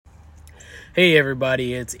Hey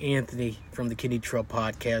everybody, it's Anthony from the Kidney Trail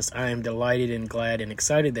Podcast. I am delighted and glad and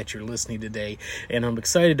excited that you're listening today, and I'm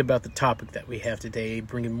excited about the topic that we have today,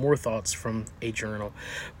 bringing more thoughts from a journal.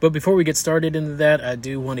 But before we get started into that, I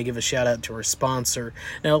do want to give a shout out to our sponsor.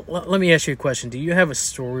 Now, let me ask you a question. Do you have a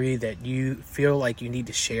story that you feel like you need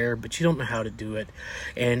to share, but you don't know how to do it?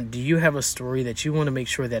 And do you have a story that you want to make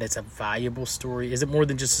sure that it's a valuable story? Is it more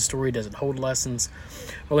than just a story? Does it hold lessons?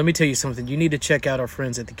 Well, let me tell you something. You need to check out our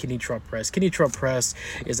friends at the Kidney Trail Press. Kidney Trail Press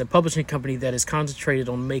is a publishing company that is concentrated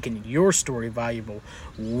on making your story valuable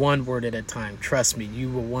one word at a time. Trust me, you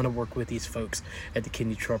will want to work with these folks at the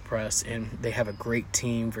Kidney Trail Press, and they have a great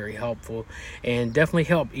team, very helpful, and definitely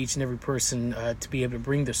help each and every person to be able to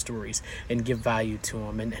bring their stories and give value to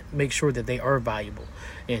them and make sure that they are valuable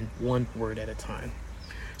in one word at a time.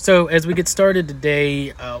 So as we get started today,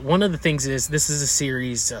 one of the things is this is a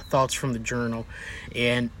series, Thoughts from the Journal,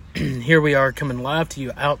 and here we are coming live to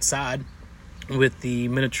you outside with the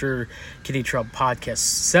miniature Kidney Trail podcast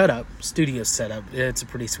studio setup. It's a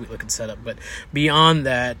pretty sweet looking setup, but beyond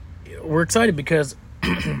that, we're excited because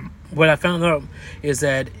what I found out is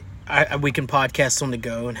that we can podcast on the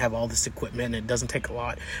go and have all this equipment, and it doesn't take a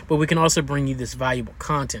lot, but we can also bring you this valuable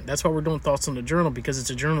content. That's why we're doing Thoughts on the Journal, because it's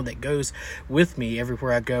a journal that goes with me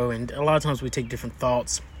everywhere I go, and a lot of times we take different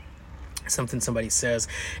thoughts, something somebody says,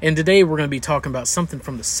 and today we're going to be talking about something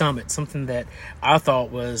from the summit, something that I thought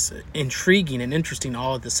was intriguing and interesting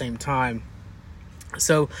all at the same time.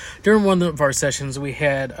 So during one of our sessions, we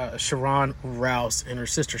had Sharon Rouse and her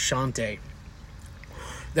sister Shante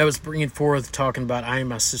that was bringing forth, talking about I Am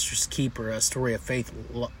My Sister's Keeper, a story of faith,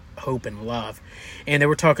 hope, and love. And they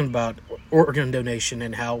were talking about organ donation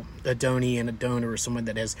and how a donee and a donor is someone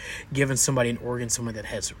that has given somebody an organ, someone that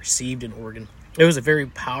has received an organ. It was a very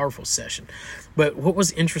powerful session. But what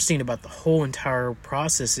was interesting about the whole entire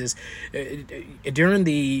process is during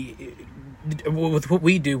with what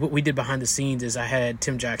we did behind the scenes is I had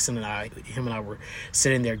Tim Jackson and him and I were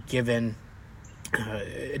sitting there doing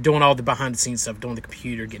all the behind the scenes stuff, doing the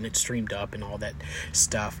computer, getting it streamed up and all that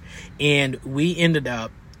stuff. And we ended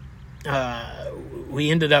up all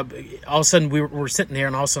of a sudden we were sitting there,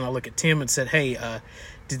 and all of a sudden I look at Tim and said, hey,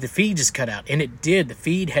 did the feed just cut out? And it did. The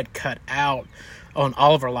feed had cut out on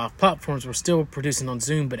all of our live platforms. We're still producing on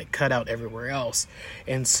Zoom, but it cut out everywhere else.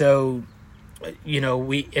 And so,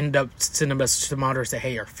 we ended up sending a message to the monitor, say,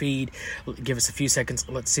 hey, our feed, give us a few seconds.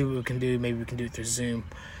 Let's see what we can do. Maybe we can do it through Zoom.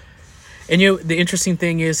 And, the interesting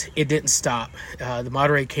thing is it didn't stop. The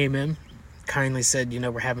moderator came in, kindly said,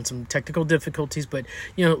 we're having some technical difficulties, but,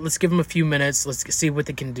 let's give them a few minutes. Let's see what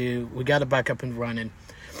they can do. We got it back up and running.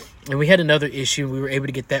 And we had another issue. We were able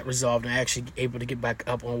to get that resolved and actually able to get back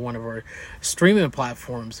up on one of our streaming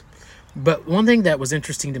platforms. But one thing that was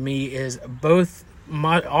interesting to me is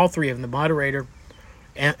all three of them, the moderator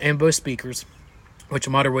and both speakers, which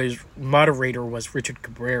moderator was Richard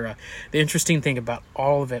Cabrera. The interesting thing about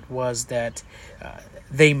all of it was that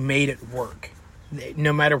they made it work.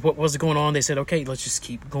 No matter what was going on, they said, okay, let's just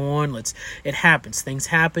keep going. It happens. Things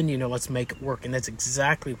happen, let's make it work. And that's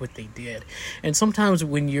exactly what they did. And sometimes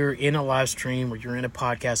when you're in a live stream or you're in a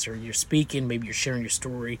podcast or you're speaking, maybe you're sharing your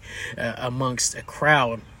story amongst a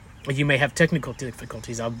crowd, you may have technical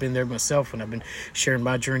difficulties. I've been there myself when I've been sharing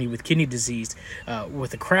my journey with kidney disease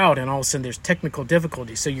with a crowd, and all of a sudden there's technical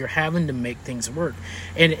difficulties. So you're having to make things work.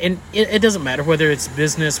 And it doesn't matter whether it's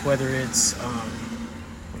business, whether it's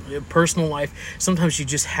personal life. Sometimes you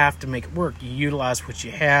just have to make it work. You utilize what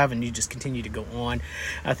you have and you just continue to go on.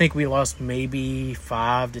 I think we lost maybe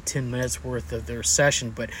 5 to 10 minutes worth of their session,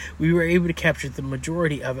 but we were able to capture the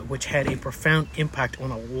majority of it, which had a profound impact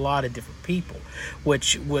on a lot of different people,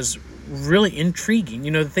 which was really intriguing.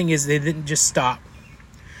 The thing is, they didn't just stop.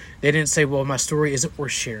 They didn't say, well, my story isn't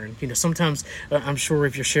worth sharing. Sometimes I'm sure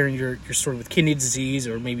if you're sharing your story with kidney disease,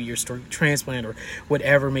 or maybe your story with transplant, or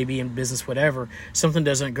whatever, maybe in business, whatever, something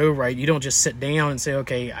doesn't go right. You don't just sit down and say,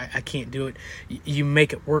 okay, I can't do it. You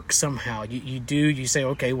make it work somehow. You say,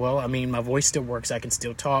 okay, well, my voice still works. I can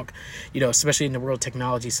still talk. Especially in the world of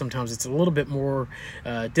technology, sometimes it's a little bit more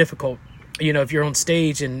difficult. If you're on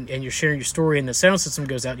stage and you're sharing your story and the sound system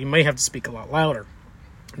goes out, you may have to speak a lot louder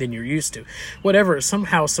than you're used to. Whatever,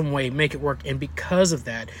 somehow, some way, make it work. And because of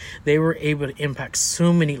that, they were able to impact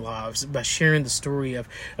so many lives by sharing the story of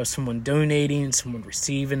someone donating, someone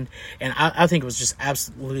receiving. And I think it was just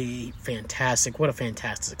absolutely fantastic. What a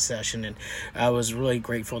fantastic session. And I was really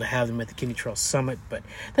grateful to have them at the Kidney Trail Summit. But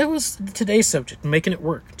that was today's subject, making it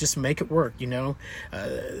work. Just make it work,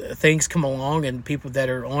 Things come along, and people that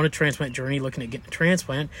are on a transplant journey looking at getting a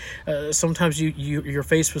transplant, sometimes you're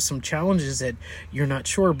faced with some challenges that you're not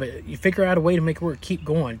sure sure, but you figure out a way to make it work. Keep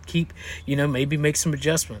going. Keep, maybe make some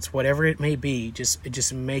adjustments, whatever it may be.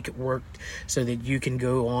 Just make it work so that you can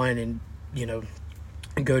go on and,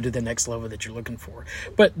 go to the next level that you're looking for.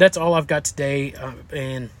 But that's all I've got today.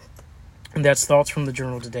 And that's thoughts from the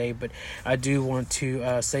journal today. But I do want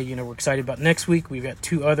to say, we're excited about next week. We've got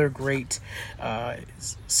 2 other great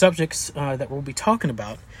subjects that we'll be talking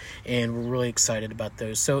about, and we're really excited about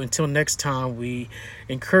those. So until next time, we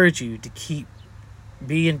encourage you to keep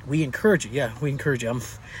being. We encourage you. Yeah, we encourage you.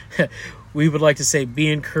 We would like to say be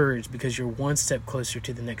encouraged, because you're one step closer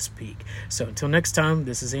to the next peak. So until next time,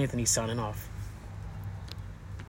 this is Anthony signing off.